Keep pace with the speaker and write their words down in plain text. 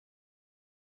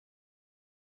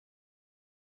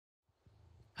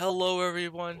Hello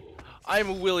everyone,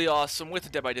 I'm Williawesome with the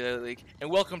Dead by Daylight League, and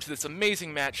welcome to this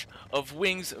amazing match of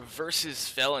Wings versus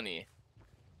Felony.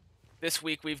 This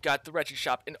week we've got the Wretched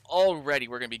Shop, and already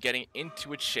we're going to be getting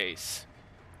into a chase.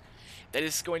 That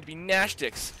is going to be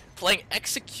Nashtix playing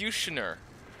Executioner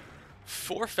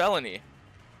for Felony.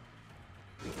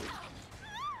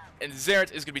 And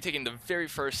Zerent is going to be taking the very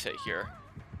first hit here.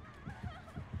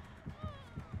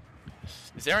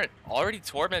 Zerent already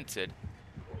tormented.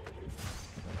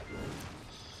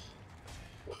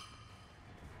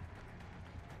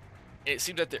 And it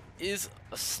seems that there is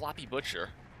a sloppy butcher.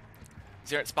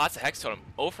 Zerent spots a hex totem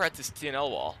over at this TNL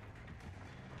wall.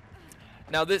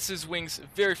 Now this is Wing's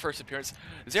very first appearance.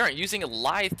 Zerent using a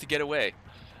Lithe to get away.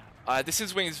 This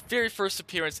is Wing's very first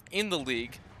appearance in the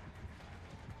league.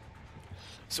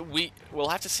 So we'll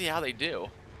have to see how they do.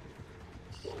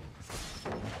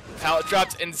 Pallet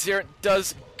dropped and Zerent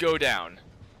does go down.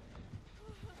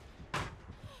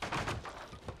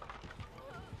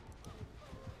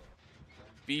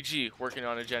 BG working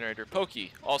on a generator.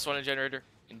 Pokey also on a generator.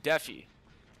 And Defy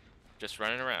just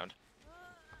running around.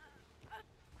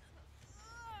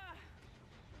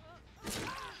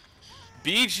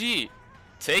 BG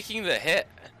taking the hit.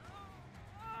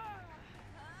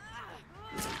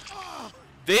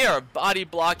 They are body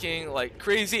blocking like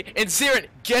crazy. And Zerent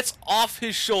gets off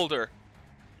his shoulder.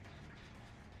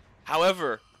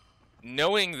 However,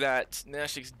 knowing that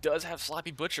Nashtix does have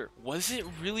Sloppy Butcher, was it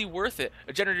really worth it?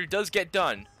 A generator does get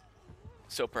done,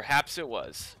 so perhaps it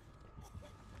was.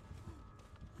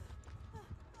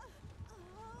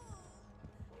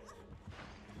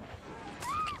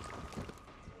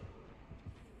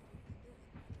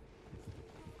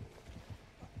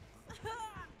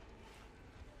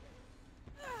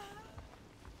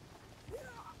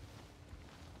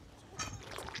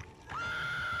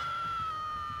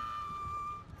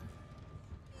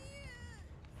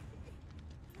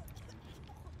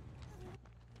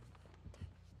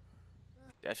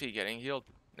 Defy getting healed.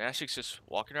 Nashtix just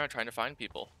walking around trying to find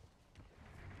people.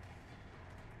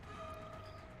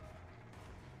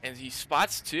 And he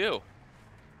spots two.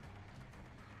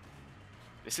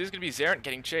 This is going to be Zerent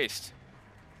getting chased.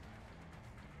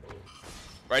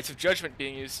 Rights of Judgment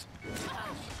being used.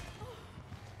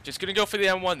 Just going to go for the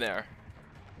M1 there.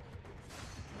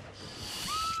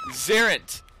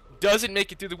 Zerent doesn't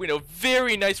make it through the window.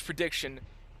 Very nice prediction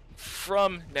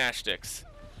from Nashtix.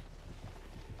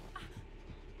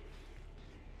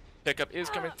 Pickup is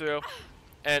coming through,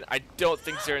 and I don't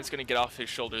think Zerent's going to get off his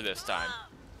shoulder this time.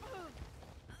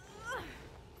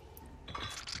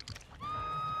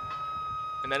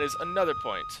 And that is another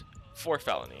point for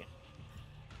Felony.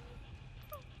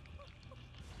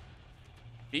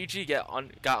 BG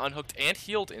got unhooked and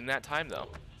healed in that time, though.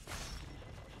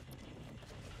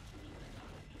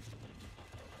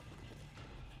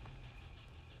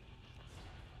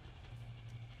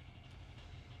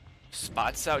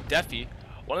 Spots out Defy.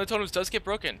 One of the totems does get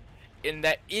broken, and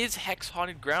that is Hex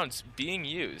Haunted Grounds being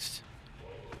used.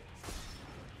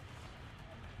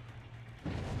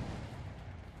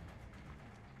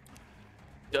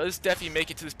 Does Defy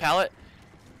make it to this pallet?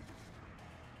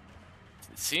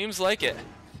 It seems like it.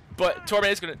 But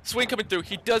Torment is going to swing coming through.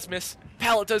 He does miss.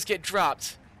 Pallet does get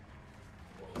dropped.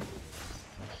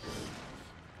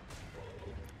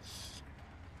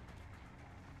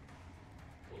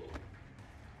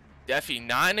 Defy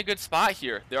not in a good spot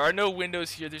here. There are no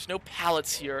windows here. There's no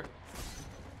pallets here.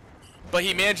 But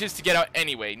he manages to get out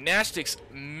anyway. Nashtix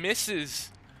misses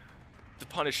the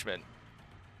punishment.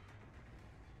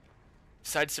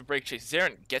 Decides to break chase.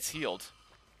 Zerent gets healed.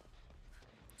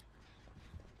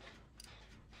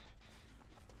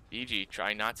 BG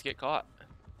trying not to get caught.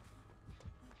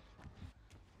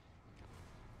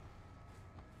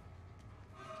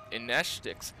 And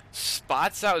Nashtix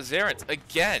spots out Zerent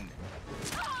again.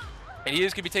 And he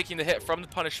is going to be taking the hit from the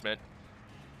punishment.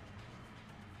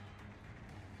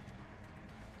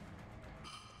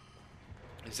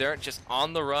 Zerent just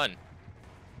on the run.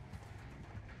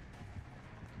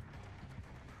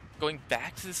 Going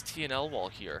back to this TNL wall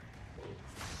here.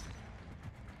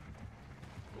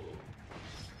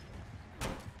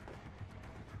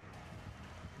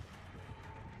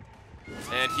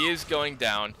 And he is going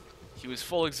down. He was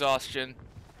full exhaustion.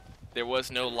 There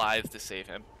was no Lithe to save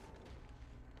him.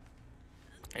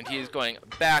 And he is going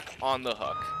back on the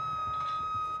hook.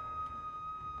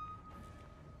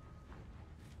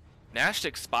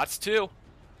 Nashtix spots two.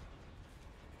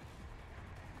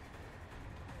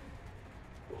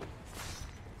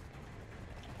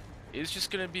 He's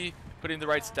just going to be putting the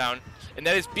rights down. And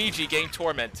that is BG getting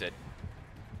tormented.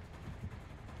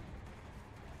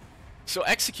 So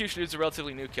Execution is a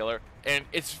relatively new killer, and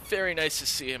it's very nice to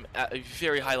see him at a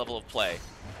very high level of play.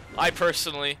 I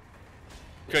personally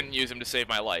couldn't use him to save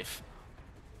my life.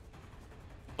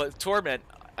 But Torment,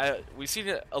 we've seen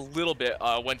it a little bit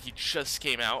when he just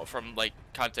came out from like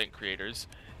content creators.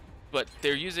 But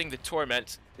they're using the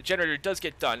Torment. The generator does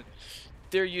get done.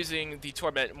 They're using the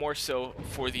Torment more so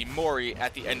for the Mori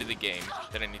at the end of the game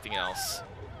than anything else.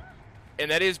 And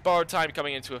that is borrowed time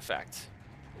coming into effect.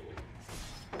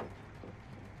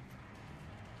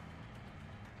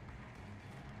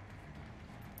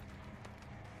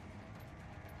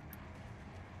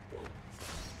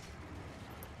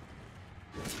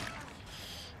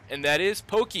 And that is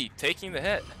Pokey taking the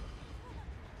hit.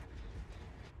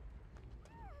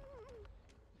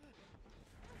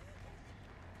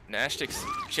 Nashtik's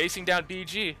chasing down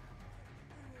BG.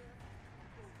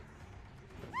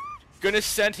 Gonna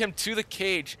send him to the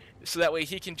cage so that way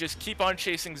he can just keep on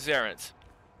chasing Xerath.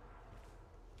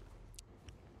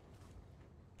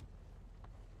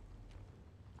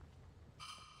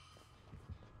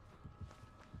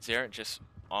 Xerath just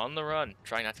on the run,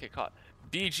 trying not to get caught.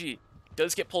 BG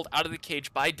does get pulled out of the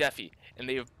cage by Defi, and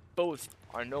they both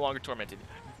are no longer tormented.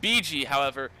 BG,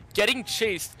 however, getting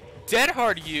chased, dead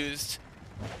hard used,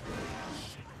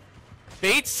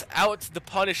 baits out the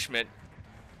punishment.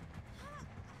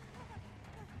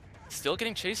 Still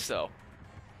getting chased though.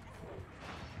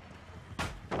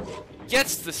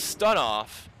 Gets the stun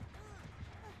off.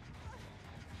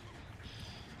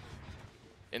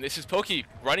 And this is Pokey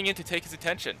running in to take his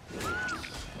attention.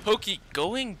 Pokey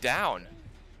going down.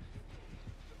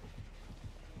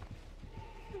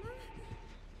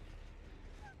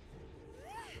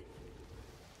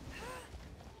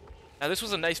 Now this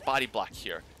was a nice body block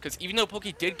here, because even though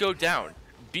Pokey did go down,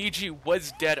 BG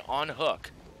was dead on hook.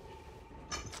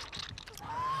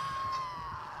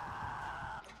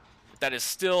 That is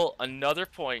still another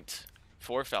point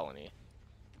for Felony.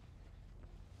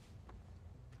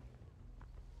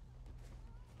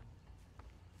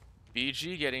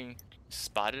 BG getting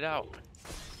spotted out.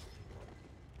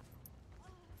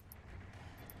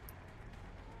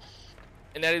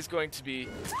 And that is going to be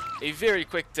a very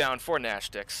quick down for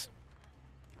Nashtik's.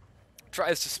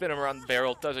 Tries to spin him around the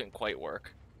barrel, doesn't quite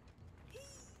work.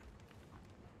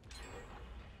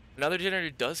 Another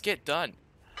generator does get done.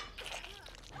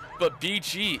 But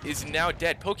BG is now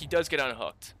dead. Pokey does get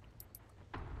unhooked.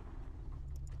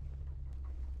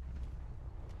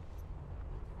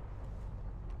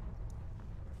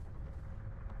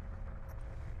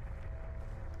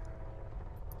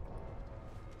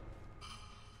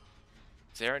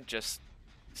 Xerath just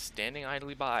standing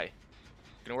idly by.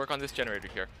 Gonna work on this generator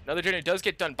here. Another generator does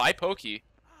get done by Pokey.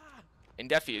 And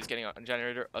Defi is getting a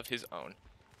generator of his own.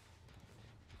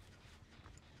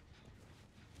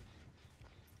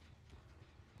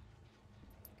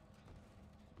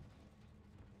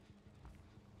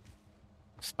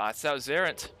 Spots out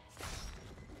Xerath.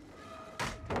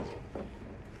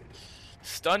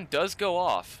 Stun does go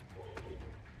off.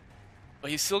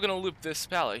 But he's still gonna loop this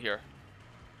pallet here.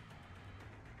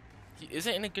 He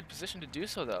isn't in a good position to do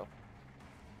so though.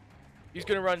 He's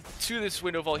gonna run to this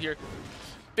window vault here.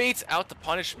 Baits out the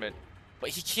punishment.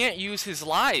 But he can't use his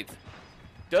lithe.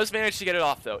 Does manage to get it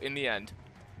off though in the end.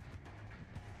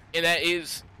 And that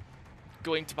is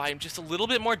going to buy him just a little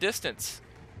bit more distance.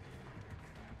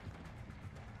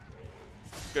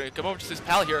 Gonna come over to this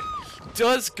pal here.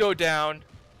 Does go down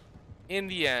in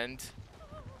the end.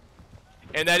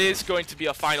 And that is going to be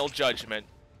a final judgment.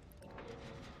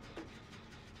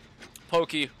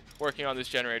 Pokey working on this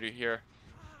generator here.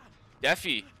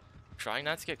 Defi trying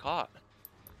not to get caught.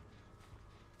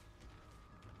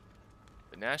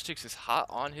 But Nashtik's is hot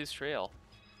on his trail.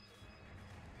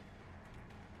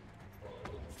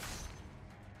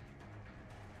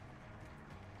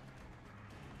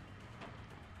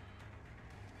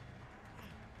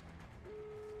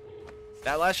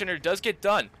 That last generator does get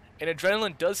done, and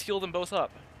Adrenaline does heal them both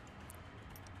up.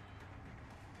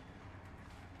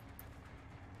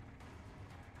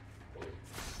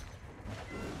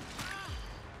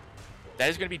 That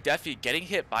is going to be Defi getting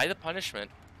hit by the punishment.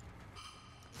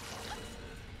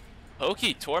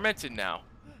 Pokey tormented now.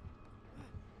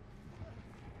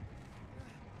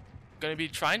 Going to be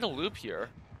trying to loop here.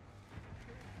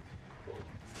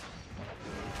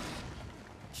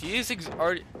 He is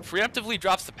preemptively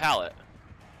drops the pallet.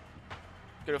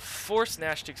 Going to force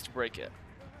Nashtik's to break it.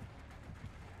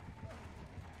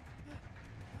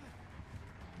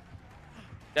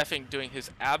 Defi doing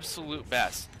his absolute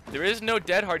best. There is no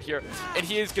dead hard here, and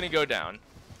he is going to go down.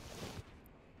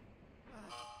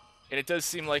 And it does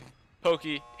seem like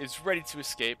Pokey is ready to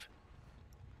escape.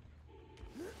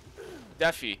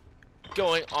 Defi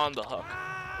going on the hook.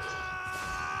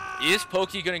 Is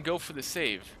Pokey going to go for the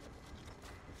save?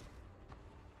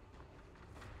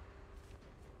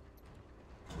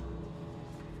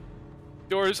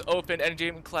 Doors open,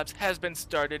 entertainment collapse has been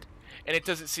started, and it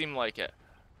doesn't seem like it.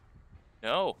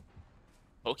 No.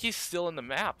 Pokey's still in the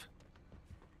map.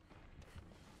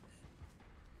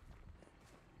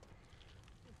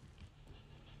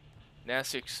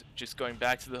 Nasik's just going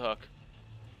back to the hook.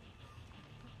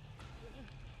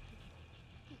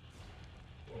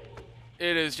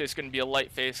 It is just going to be a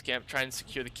light face camp trying to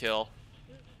secure the kill.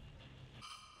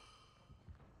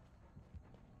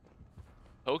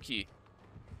 Pokey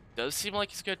does seem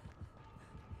like he's going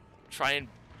to try and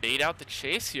bait out the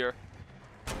chase here.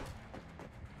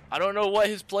 I don't know what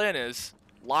his plan is.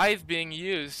 Live being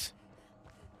used.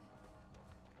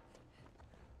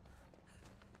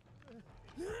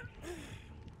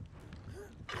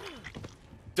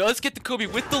 Does get the Kobe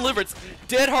with deliverance.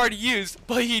 Dead hard used,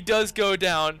 but he does go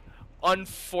down,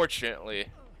 unfortunately.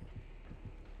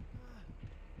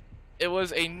 It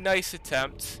was a nice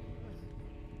attempt,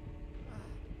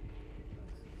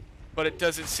 but it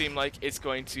doesn't seem like it's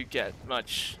going to get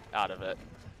much out of it.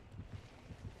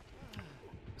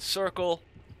 Circle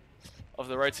of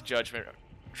the rights of judgment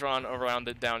drawn around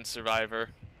the downed survivor.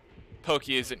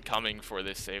 Pokey isn't coming for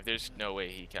this save. There's no way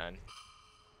he can.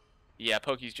 Yeah,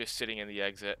 Pokey's just sitting in the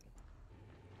exit.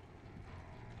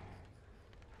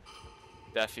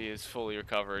 Deafy is fully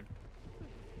recovered.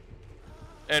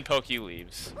 And Pokey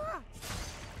leaves.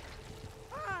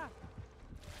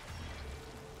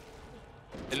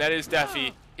 And that is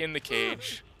Deafy in the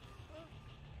cage.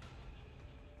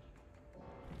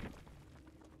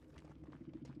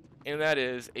 And that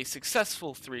is a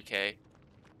successful 3K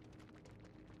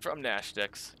from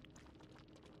Nashtix.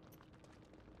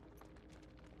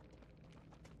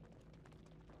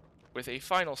 With a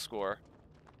final score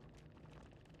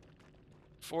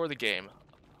for the game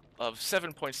of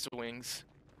 7 points to Wings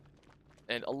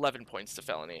and 11 points to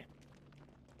Felony.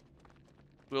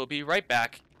 We'll be right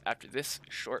back after this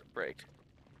short break.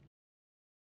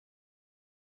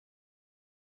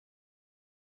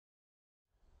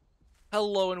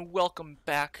 Hello and welcome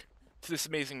back to this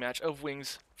amazing match of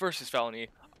Wings versus Felony.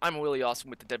 I'm Williawesome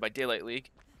with the Dead by Daylight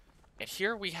League, and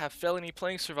here we have Felony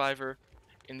playing Survivor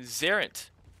and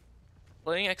Zerent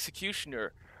playing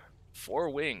Executioner for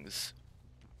Wings.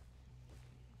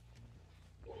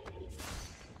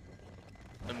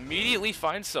 Immediately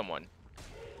find someone,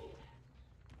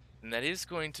 and that is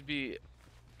going to be,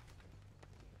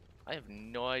 I have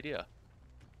no idea.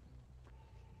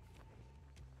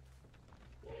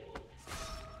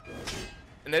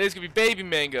 And that is going to be Baby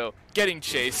Mango getting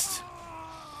chased.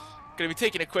 Going to be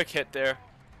taking a quick hit there.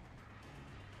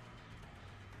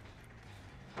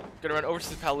 Going to run over to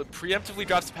the pallet, preemptively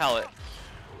drops the pallet.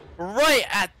 Right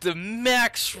at the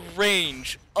max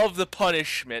range of the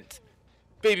punishment.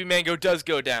 Baby Mango does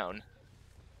go down.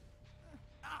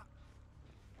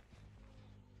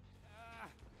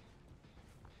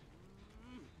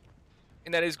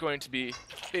 And that is going to be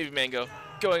Baby Mango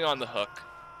going on the hook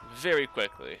very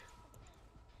quickly.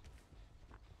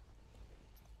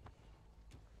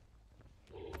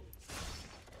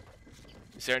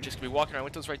 Zerent just gonna be walking around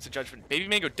with those rights of judgment. Baby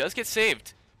Mango does get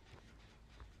saved.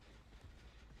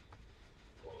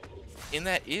 And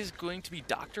that is going to be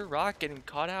Dr. Rock getting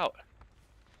caught out.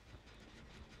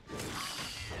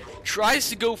 Tries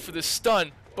to go for the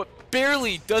stun, but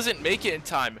barely doesn't make it in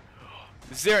time.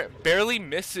 Zerent barely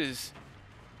misses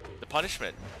the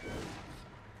punishment.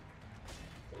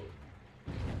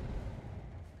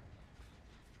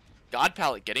 God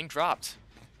Pallet getting dropped.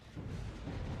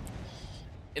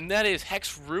 And that is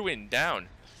Hex Ruin down.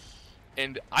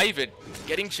 And Ivan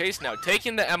getting chased now,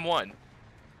 taking the M1.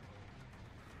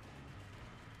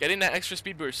 Getting that extra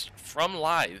speed boost from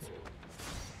Lithe.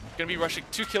 Gonna be rushing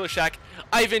to Killer Shack.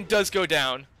 Ivan does go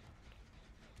down.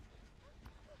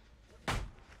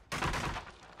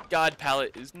 God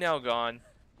Pallet is now gone.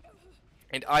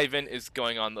 And Ivan is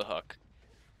going on the hook.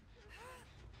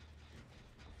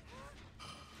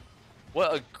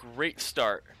 What a great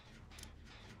start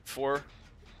for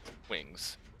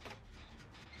Wings.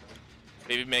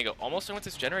 Baby Mango almost done with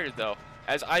this generator though,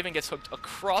 as Ivan gets hooked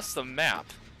across the map.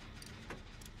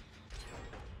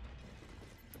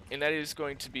 And that is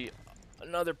going to be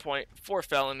another point for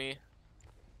Felony.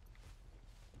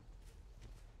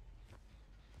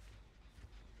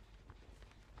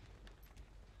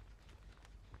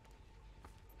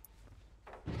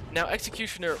 Now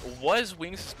Executioner was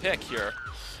Wings' pick here.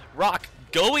 Rock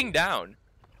going down.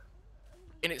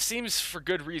 And it seems for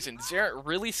good reason. Zerent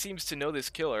really seems to know this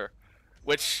killer,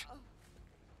 which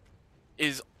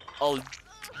is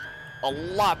a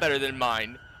lot better than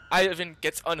mine. Ivan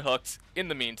gets unhooked in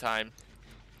the meantime.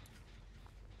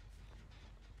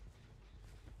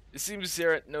 It seems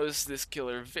Xerath knows this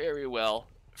killer very well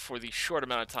for the short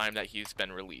amount of time that he's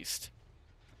been released.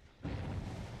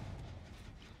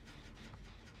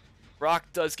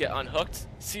 Rock does get unhooked,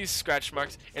 sees scratch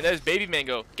marks, and that is Baby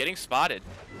Mango getting spotted.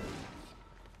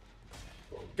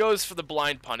 Goes for the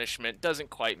blind punishment, doesn't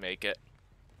quite make it.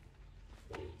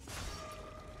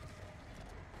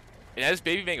 And that is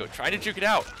Baby Mango trying to juke it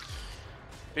out.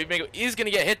 Baby Mango is going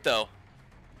to get hit though.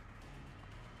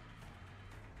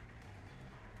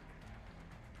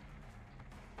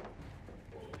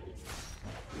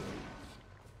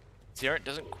 Xerath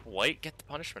doesn't quite get the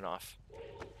punishment off.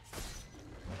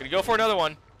 Gonna go for another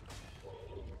one.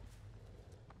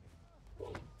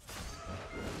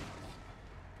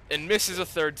 And misses a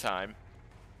third time.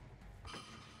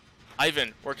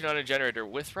 Ivan working on a generator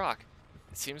with Rock.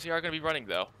 It seems they are going to be running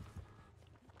though.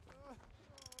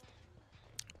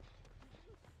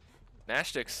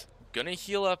 Nashtik's gonna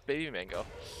heal up Baby Mango.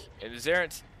 And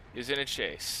Xerath is in a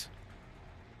chase.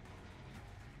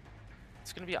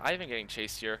 It's gonna be Ivan getting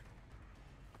chased here.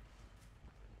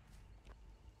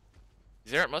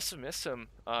 Xerath must have missed him.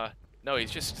 No,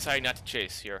 he's just deciding not to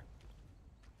chase here.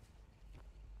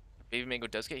 Baby Mango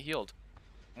does get healed.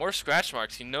 More scratch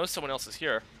marks. He knows someone else is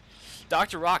here.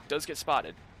 Dr. Rock does get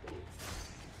spotted.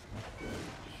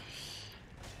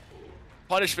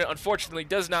 Punishment, unfortunately,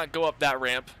 does not go up that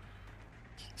ramp.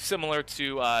 Similar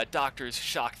to Doctor's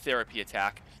shock therapy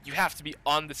attack. You have to be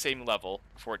on the same level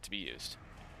for it to be used.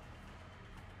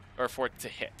 Or for it to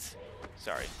hit.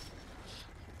 Sorry.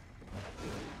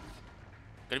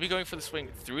 Gonna be going for the swing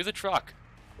through the truck.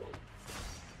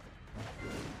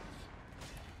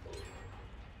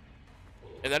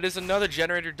 And that is another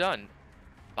generator done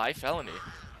by Felony.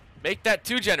 Make that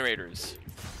 2 generators.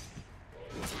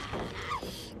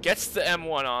 Gets the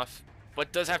M1 off,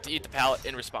 but does have to eat the pallet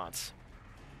in response.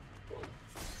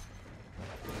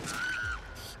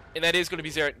 And that is going to be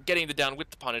Xerath getting the down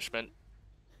with the punishment.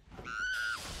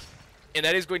 And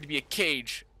that is going to be a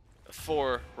cage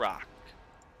for Rock.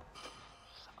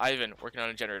 Ivan working on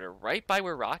a generator right by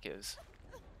where Rock is.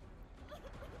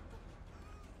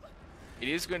 It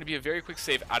is going to be a very quick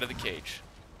save out of the cage.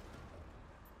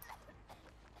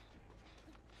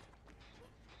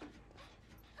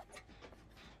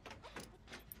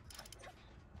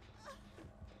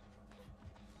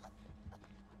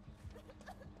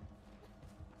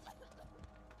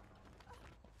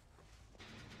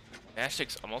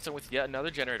 Nashtik's almost done with yet another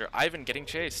generator. Ivan getting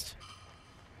chased.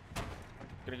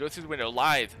 Gonna go through the window.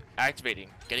 Lithe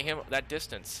activating. Getting him that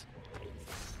distance.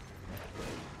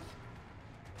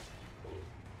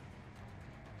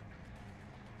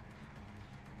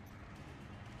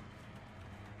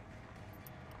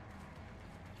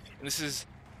 And this is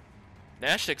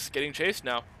Nashtik's getting chased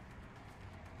now.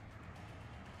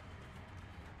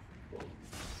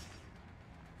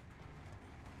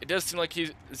 It does seem like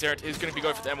Xerath is going to be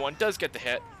going for the M1. Does get the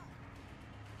hit.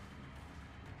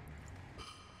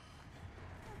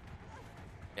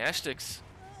 Nashtik's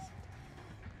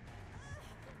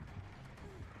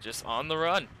just on the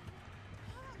run.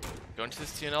 Going to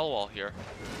this TNL wall here.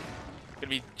 Going to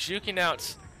be juking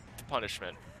out the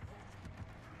punishment.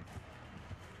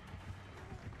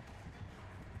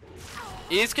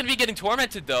 Is going to be getting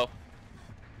tormented though.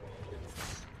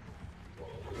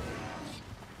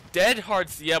 Dead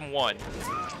hards the M1,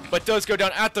 but does go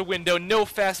down out the window. No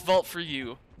fast vault for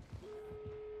you.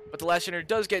 But the last generator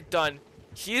does get done.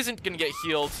 He isn't going to get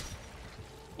healed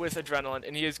with adrenaline,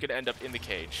 and he is going to end up in the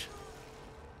cage.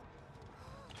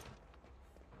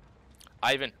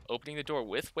 Ivan opening the door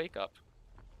with Wake Up.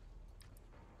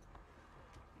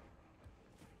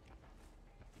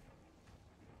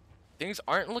 Things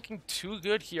aren't looking too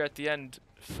good here at the end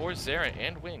for Xerath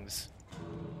and Wings.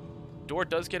 Door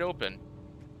does get open.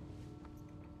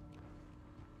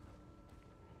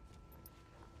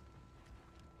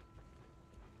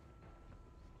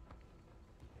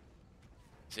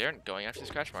 Xerath going after the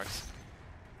scratch marks.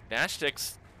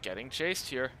 Nashtik's getting chased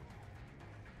here.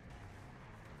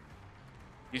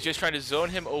 He's just trying to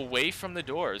zone him away from the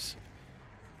doors.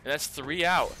 And that's 3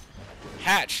 out.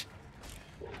 Hatch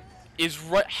is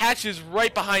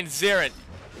right behind Xerath.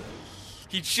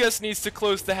 He just needs to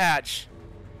close the hatch.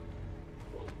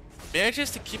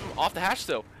 Manages to keep him off the hatch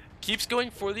though. Keeps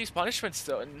going for these punishments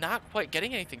though, and not quite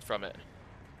getting anything from it.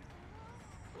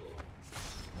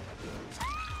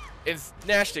 And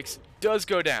Nashtik's does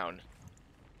go down.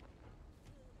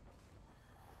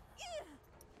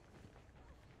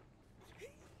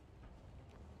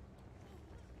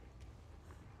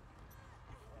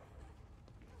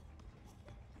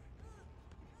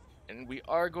 And we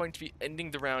are going to be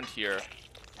ending the round here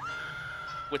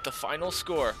with the final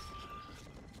score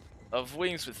of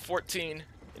Wings with 14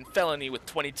 and Felony with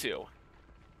 22.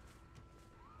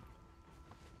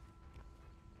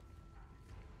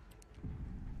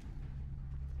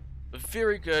 A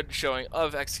very good showing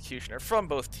of Executioner from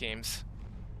both teams.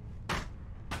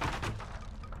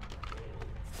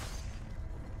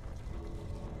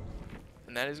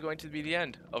 And that is going to be the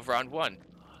end of round 1.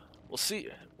 We'll see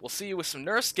you with some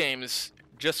nurse games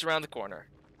just around the corner.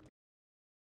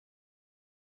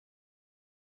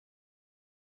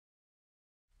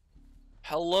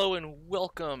 Hello and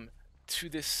welcome to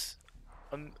this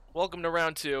welcome to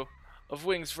round 2 of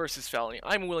Wings versus Felony.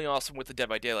 I'm Williawesome with the Dead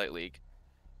by Daylight League,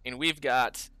 and we've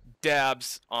got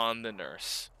Dabs on the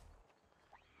nurse.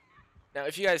 Now,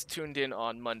 if you guys tuned in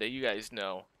on Monday, you guys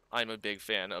know I'm a big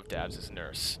fan of Dabs as a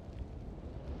nurse.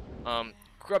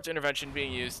 Corrupt intervention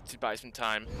being used to buy some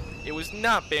time. It was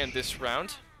not banned this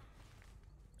round.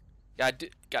 Got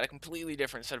a completely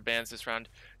different set of bans this round.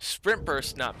 Sprint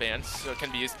burst not banned, so it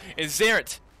can be used. And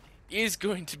Zarent is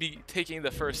going to be taking the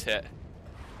first hit.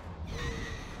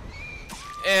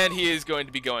 And he is going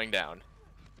to be going down.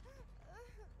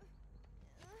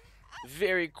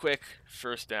 Very quick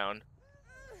first down.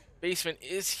 Basement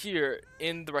is here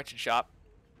in the Wretched Shop.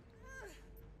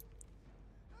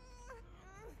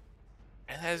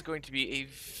 And that is going to be a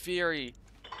very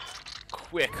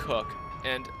quick hook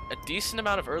and a decent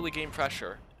amount of early game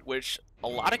pressure, which a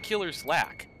lot of killers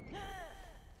lack.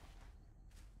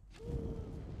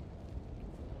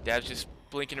 Dab's just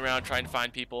blinking around trying to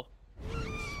find people.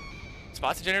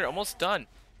 Spots the generator almost done.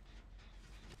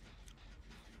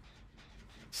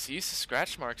 Sees the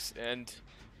scratch marks and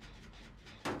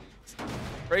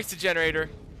breaks the generator.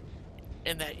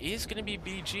 And that is going to be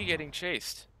BG getting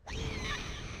chased.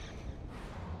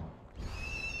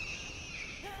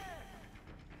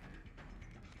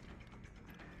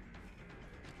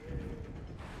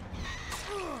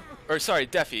 Or sorry,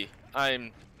 Defy.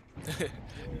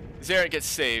 Zarent gets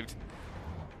saved.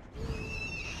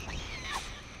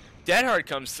 Dead Hard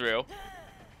comes through.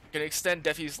 Gonna extend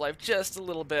Defy's life just a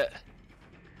little bit.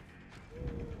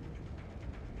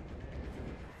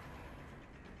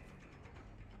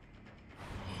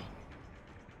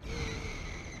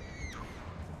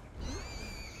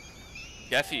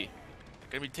 Defy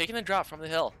gonna be taking the drop from the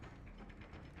hill.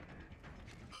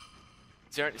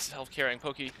 Zarent is self-carrying.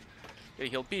 Pokey gonna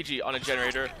heal BG on a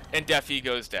generator, and Defy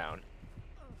goes down.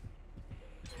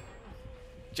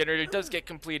 Generator does get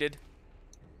completed,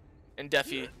 and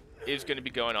Defy is going to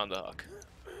be going on the hook.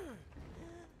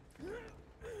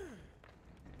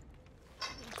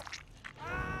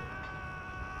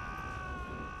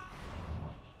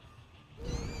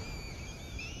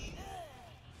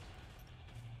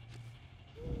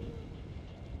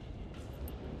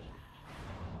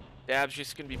 Dab's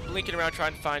just going to be blinking around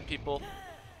trying to find people.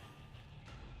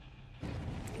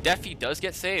 Defy does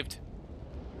get saved.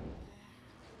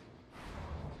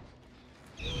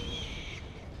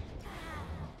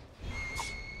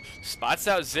 Spots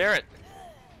out Zarent.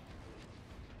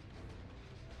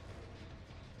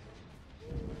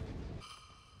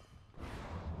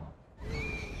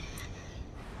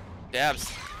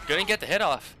 Dabs gonna get the hit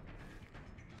off.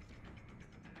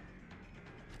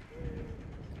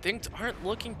 Things aren't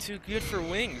looking too good for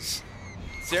Wings.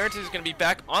 Zarent is gonna be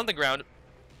back on the ground.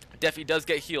 Defy does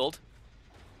get healed.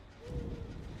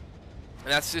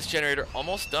 And that's this generator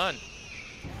almost done.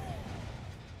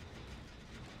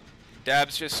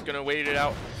 Dab's just gonna wait it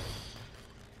out.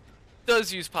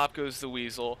 Does use Pop Goes the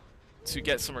Weasel to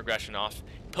get some regression off.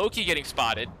 Pokey getting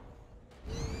spotted.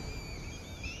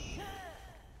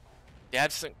 Dab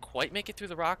doesn't quite make it through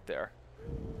the rock there.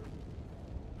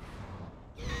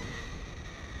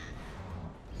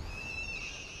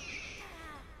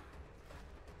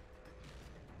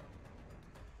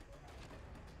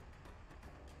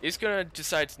 He's gonna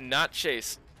decide to not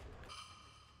chase.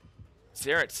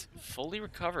 Zarent's fully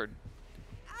recovered,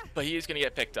 but he is gonna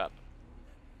get picked up.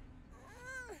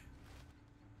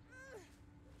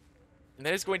 And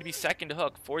that is going to be second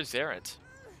hook for Zarent.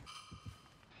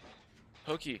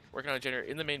 Pokey working on a generator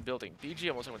in the main building. BG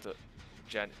almost went to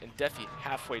Gen, and Defy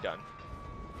halfway done.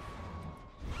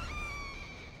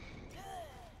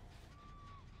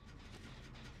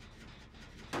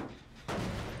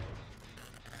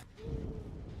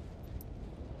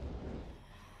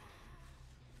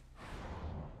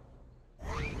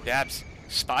 Dabs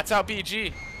spots out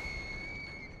BG.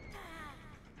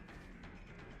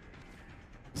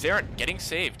 Zarent getting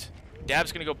saved.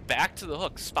 Dab's gonna go back to the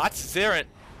hook. Spots Zarent.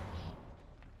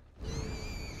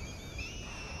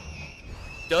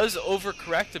 Does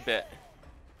overcorrect a bit.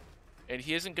 And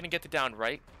he isn't going to get the down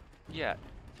right yet.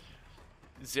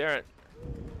 Zarin,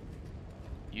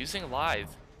 using Lithe,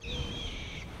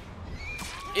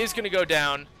 is going to go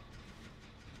down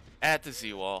at the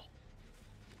Z-wall.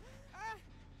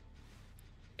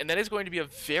 And that is going to be a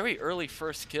very early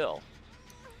first kill.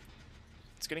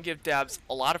 It's going to give Dabs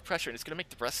a lot of pressure, and it's going to make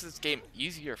the rest of this game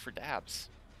easier for Dabs.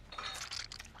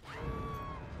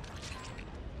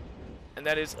 And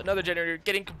that is another generator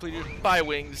getting completed by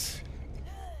Wings.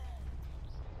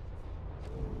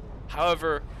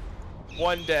 However,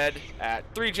 1 dead at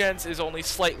 3 gens is only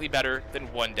slightly better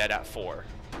than 1 dead at 4.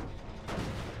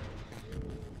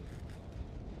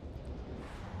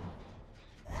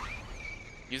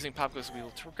 Using Popgo's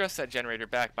wheel to regress that generator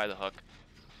back by the hook.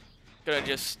 Gonna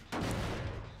just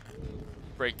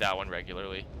break that one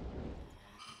regularly.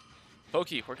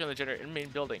 Pokey working on the generator in the main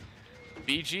building.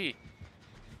 BG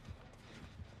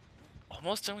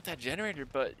almost done with that generator,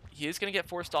 but he is gonna get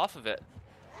forced off of it.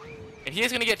 And he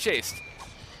is gonna get chased.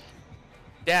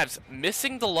 Dabs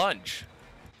missing the lunge.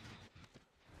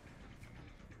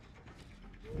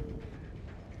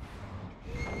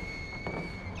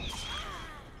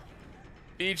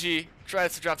 BG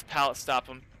tries to drop the pallet, stop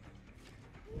him.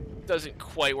 Doesn't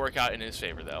quite work out in his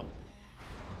favor, though.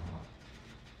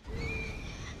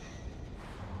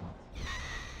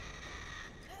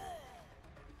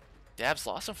 Dabs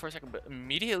lost him for a second, but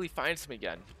immediately finds him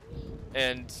again.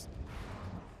 And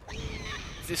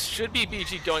this should be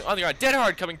BG going on the ground. Dead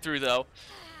hard coming through, though.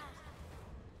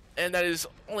 And that is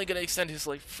only going to extend his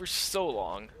life for so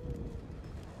long.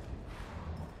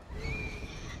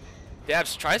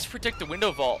 Dabs tries to protect the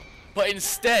window vault, but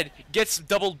instead gets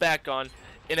doubled back on,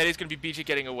 and that is going to be BG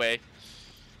getting away.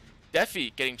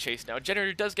 Defi getting chased now.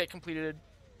 Generator does get completed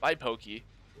by Pokey.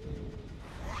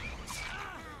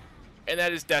 And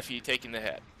that is Defi taking the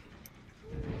hit.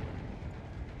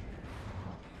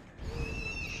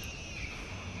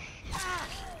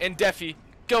 And Defi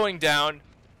going down.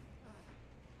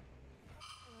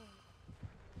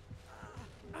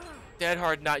 Dead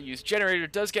hard not used. Generator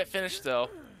does get finished though.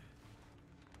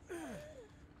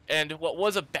 And what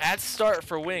was a bad start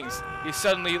for Wings is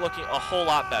suddenly looking a whole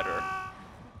lot better.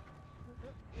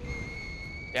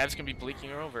 Dab's gonna be bleaking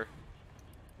her over.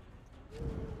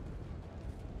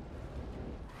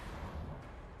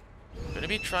 Gonna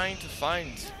be trying to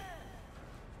find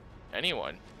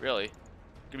anyone, really.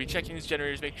 Gonna be checking these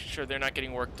generators, making sure they're not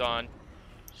getting worked on.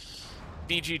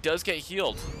 BG does get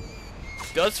healed.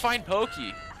 Does find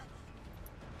Pokey.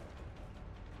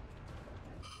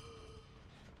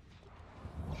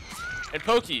 And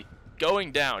Pokey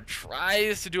going down,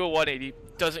 tries to do a 180,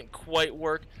 doesn't quite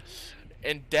work.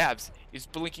 And Dabs is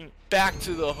blinking back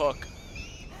to the hook.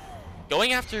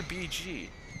 Going after BG.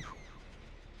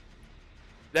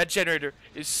 That generator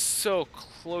is so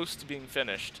close to being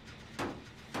finished.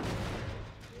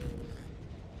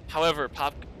 However,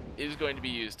 Pop is going to be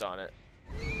used on it.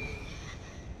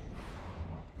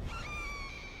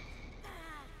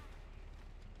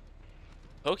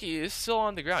 Pokey is still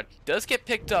on the ground. Does get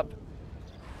picked up.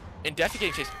 And Defi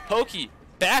getting chased. Pokey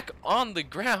back on the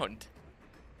ground.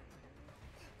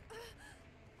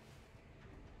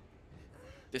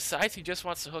 Decides he just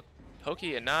wants to hook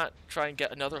Pokey and not try and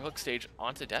get another hook stage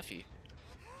onto Defi.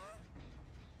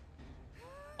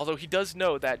 Although he does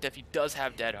know that Defi does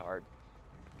have dead hard.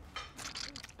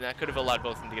 And that could have allowed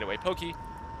both of them to get away. Pokey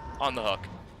on the hook.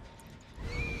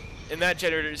 And that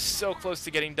generator is so close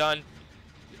to getting done.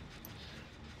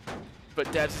 But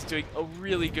Dabs is doing a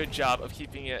really good job of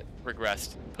keeping it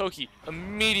regressed. Pokey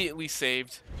immediately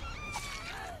saved.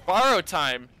 Borrow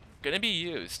time gonna be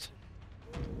used.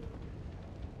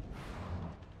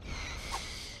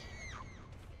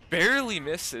 Barely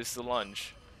misses the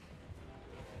lunge.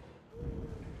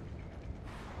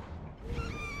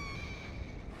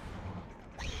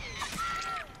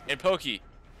 And Pokey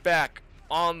back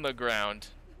on the ground.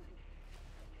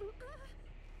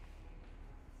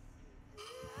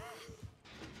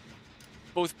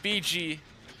 Both BG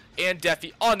and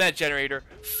Defi on that generator,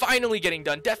 finally getting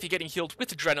done. Defi getting healed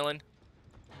with adrenaline.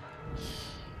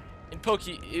 And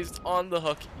Pokey is on the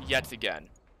hook yet again.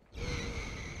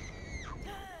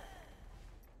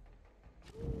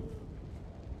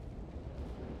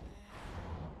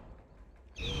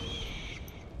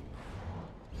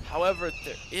 However,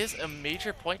 there is a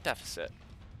major point deficit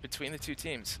between the two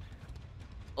teams.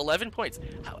 11 points.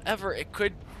 However, it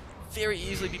could very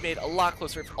easily be made a lot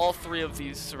closer if all three of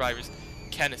these survivors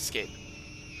can escape.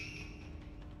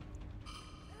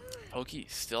 Pokey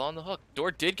still on the hook.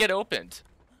 Door did get opened.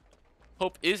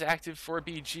 Hope is active for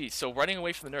BG, so running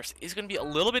away from the nurse is going to be a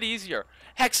little bit easier.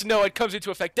 Hex, no, it comes into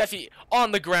effect. Defi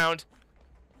on the ground.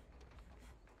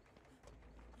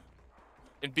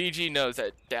 And BG knows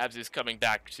that Dabs is coming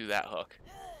back to that hook.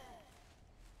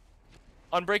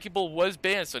 Unbreakable was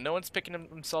banned, so no one's picking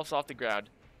themselves off the ground.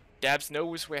 Dabs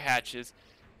knows where Hatch is,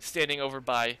 standing over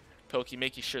by Pokey,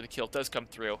 making sure the kill does come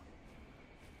through.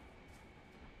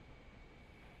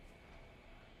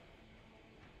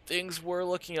 Things were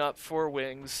looking up for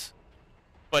Wings,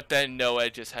 but then Noah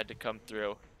just had to come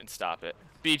through and stop it.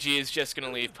 BG is just going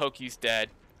to leave. Pokey's dead.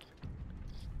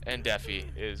 And Deffy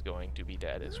is going to be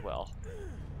dead as well.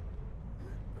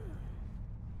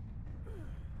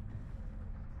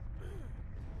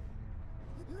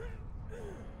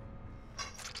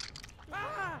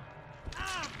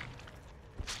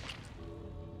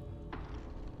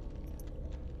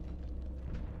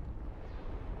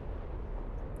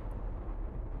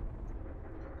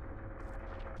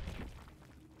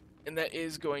 And that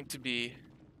is going to be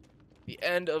the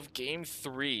end of Game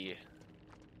 3.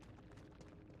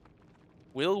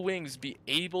 Will Wings be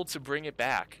able to bring it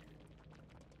back?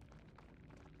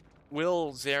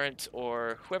 Will Zarant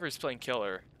or whoever's playing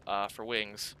Killer for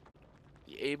Wings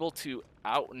be able to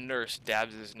out-nurse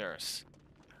Dabs' nurse?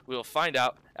 We will find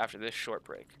out after this short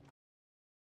break.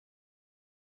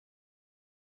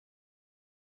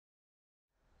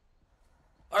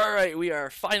 Alright, we are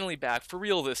finally back, for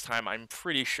real this time, I'm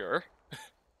pretty sure.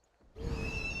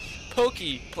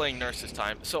 Pokey playing nurse this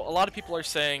time. So a lot of people are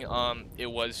saying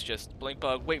it was just blink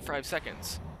bug, wait 5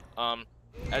 seconds.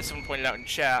 As someone pointed out in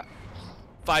chat,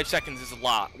 5 seconds is a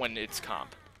lot when it's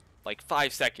comp. Like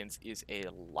 5 seconds is a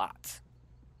lot.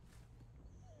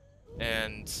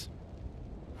 And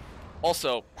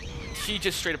also, he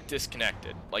just straight up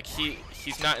disconnected. Like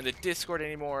he's not in the Discord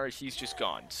anymore, he's just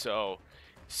gone. So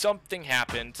something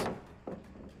happened.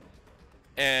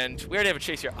 And we already have a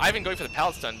chase here. Ivan going for the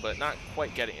pallet stun, but not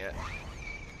quite getting it.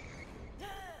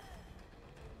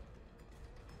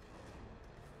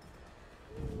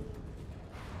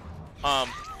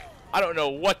 I don't know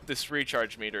what this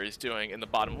recharge meter is doing in the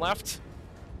bottom left.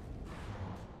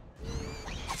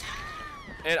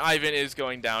 And Ivan is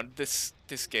going down this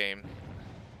game.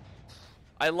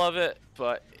 I love it,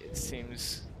 but it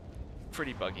seems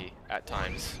pretty buggy at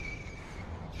times.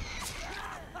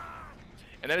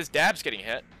 And that is Dabs getting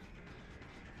hit.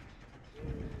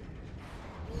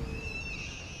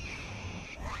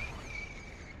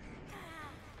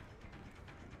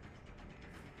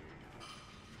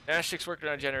 Nashik's working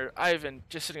on a generator. Ivan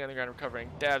just sitting on the ground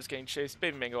recovering. Dabs getting chased.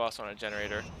 Baby Mango also on a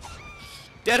generator.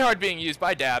 Dead Hard being used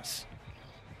by Dabs.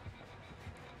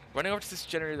 Running over to this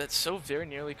generator that's so very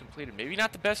nearly completed. Maybe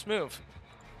not the best move.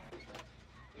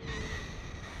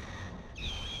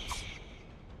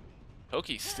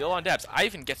 Pokey still on Dabs.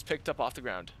 Ivan gets picked up off the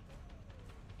ground.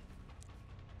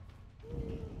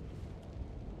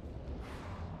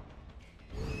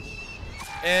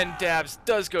 And Dabs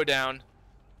does go down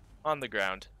on the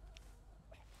ground.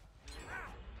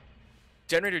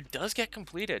 Generator does get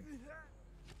completed.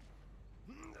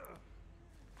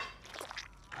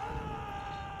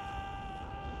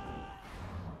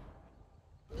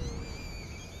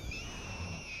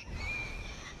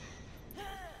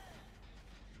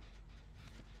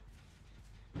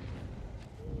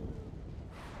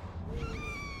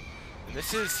 And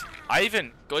this is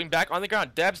Ivan going back on the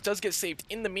ground. Dabs does get saved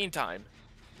in the meantime.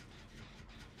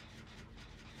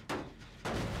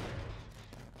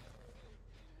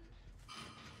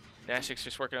 Nashik's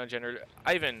just working on a generator.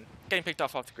 Ivan getting picked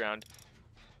off the ground.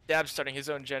 Dabs starting his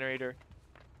own generator.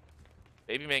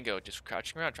 Baby Mango just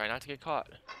crouching around, trying not to get caught.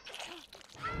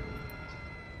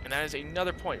 And that is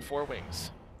another point for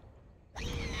Wings.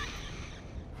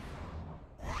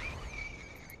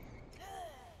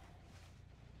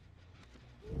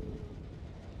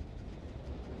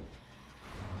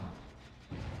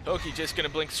 Pokey just gonna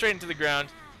blink straight into the ground.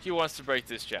 He wants to break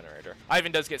this generator.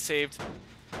 Ivan does get saved.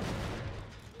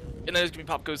 And then there's gonna be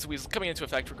Pop Goes the Weasel coming into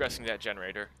effect, regressing that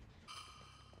generator.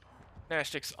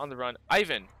 Nashtik's on the run.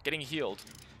 Ivan getting healed.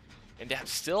 And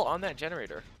Dab's still on that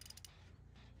generator.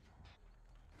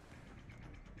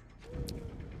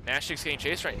 Nashtik's getting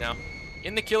chased right now.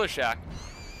 In the Killer Shack.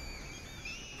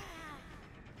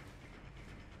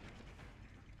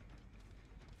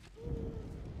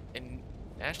 And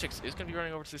Nashtik's is gonna be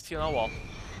running over to this TNL wall.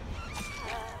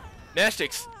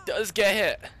 Nashtik's does get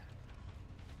hit.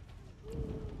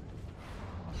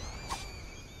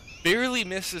 Barely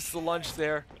misses the lunge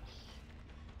there.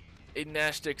 And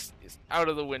Nashtik's is out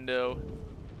of the window.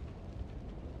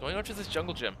 Going up to this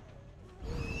jungle gym.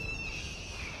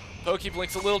 Pokey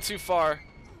blinks a little too far.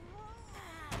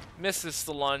 Misses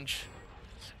the lunge.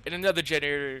 And another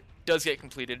generator does get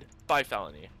completed by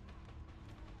Felony.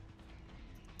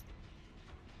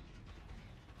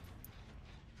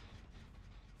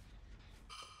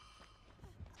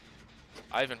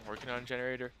 Ivan working on a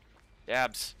generator.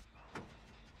 Dabs.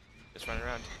 Just running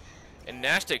around. And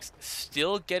Nastic's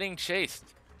still getting chased.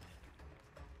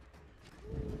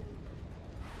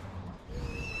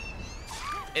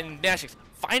 And Nastic's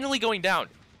finally going down.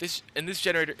 This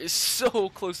generator is so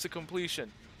close to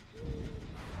completion.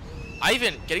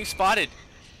 Ivan getting spotted.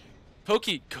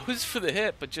 Pokey goes for the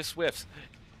hit, but just whiffs.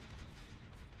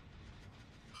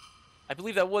 I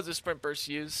believe that was a sprint burst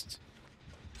used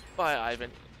by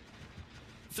Ivan.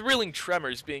 Thrilling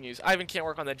tremors being used. Ivan can't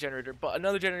work on that generator, but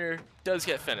another generator does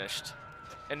get finished.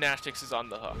 And Nashtix is on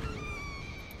the hook.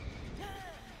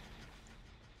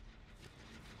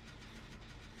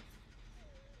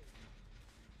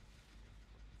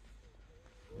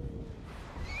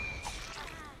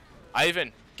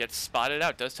 Ivan gets spotted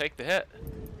out, does take the hit.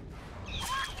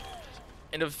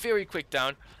 And a very quick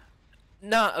down.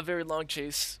 Not a very long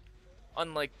chase,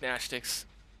 unlike Nashtix.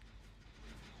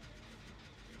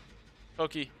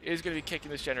 Pokey is going to be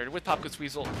kicking this generator with Popgood's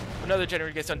Weasel. Another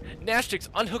generator gets done. Nashtix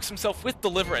unhooks himself with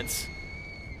Deliverance.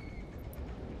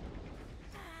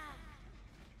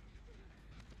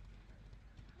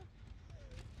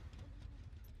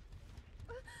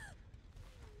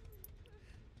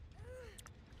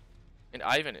 And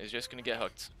Ivan is just going to get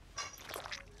hooked.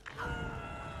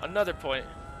 Another point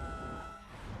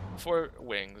for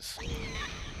Wings.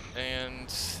 And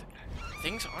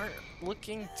things aren't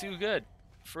looking too good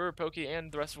for Pokey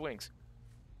and the rest of Wings.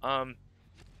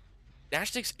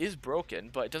 Nashtix is broken,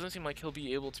 but it doesn't seem like he'll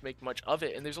be able to make much of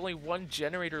it. And there's only one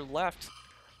generator left,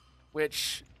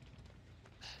 which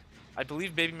I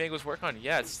believe Baby Mango's working on.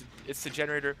 Yeah, it's the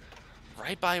generator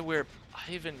right by where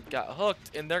Ivan got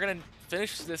hooked. And they're going to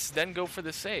finish this, then go for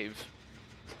the save.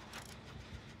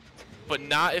 But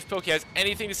not if Pokey has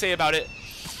anything to say about it.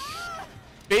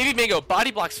 Baby Mango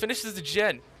body blocks, finishes the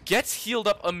gen, gets healed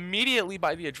up immediately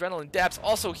by the adrenaline. Dabs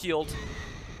also healed.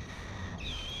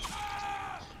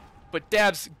 But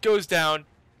Dabs goes down.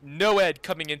 No ed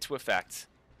coming into effect.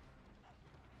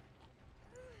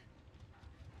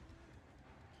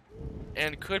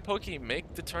 And could Pokey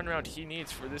make the turnaround he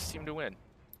needs for this team to win?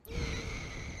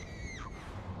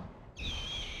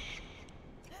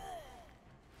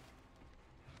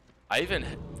 Ivan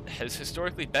has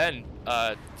historically been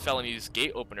Felony's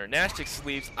gate opener. Nashtix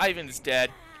leaves. Ivan's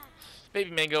dead.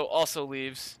 Baby Mango also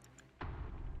leaves.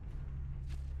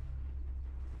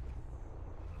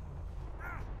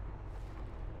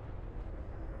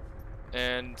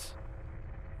 And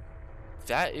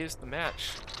that is the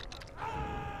match.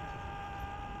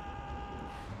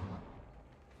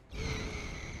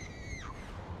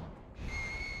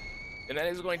 And that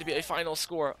is going to be a final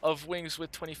score of Wings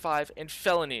with 25 and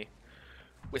Felony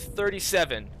with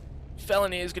 37.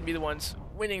 Felony is going to be the ones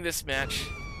winning this match,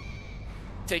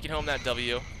 taking home that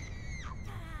W.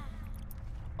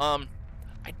 I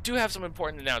do have some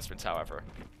important announcements, however.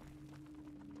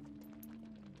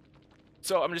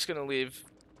 So I'm just going to leave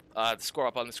the score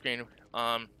up on the screen.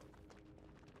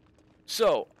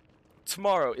 So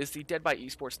tomorrow is the Dead by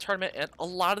Esports tournament, and a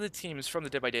lot of the teams from the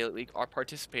Dead by Daylight League are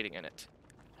participating in it.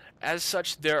 As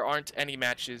such, there aren't any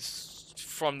matches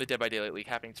from the Dead by Daylight League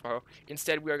happening tomorrow.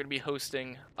 Instead, we are going to be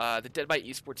hosting the Dead by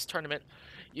Esports tournament.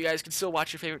 You guys can still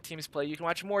watch your favorite teams play. You can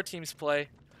watch more teams play.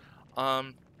 There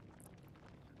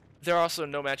are also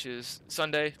no matches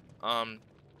Sunday.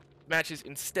 Matches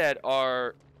instead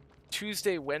are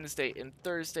Tuesday, Wednesday, and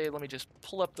Thursday. Let me just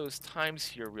pull up those times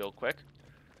here real quick.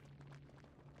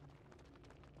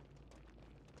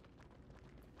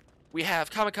 We have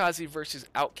Kamikaze versus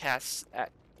Outcasts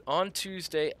on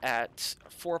Tuesday at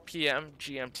 4 p.m.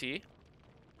 GMT.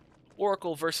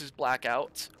 Oracle versus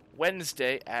Blackout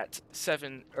Wednesday at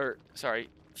 5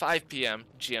 p.m.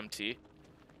 GMT.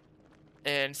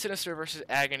 And Sinister versus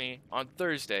Agony on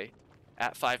Thursday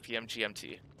at 5 p.m.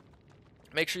 GMT.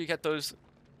 Make sure you get those.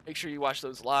 Make sure you watch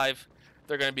those live.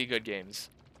 They're going to be good games.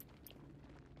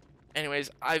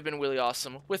 Anyways, I've been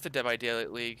Williawesome with the Dead by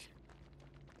Daylight League.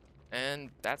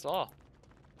 And that's all.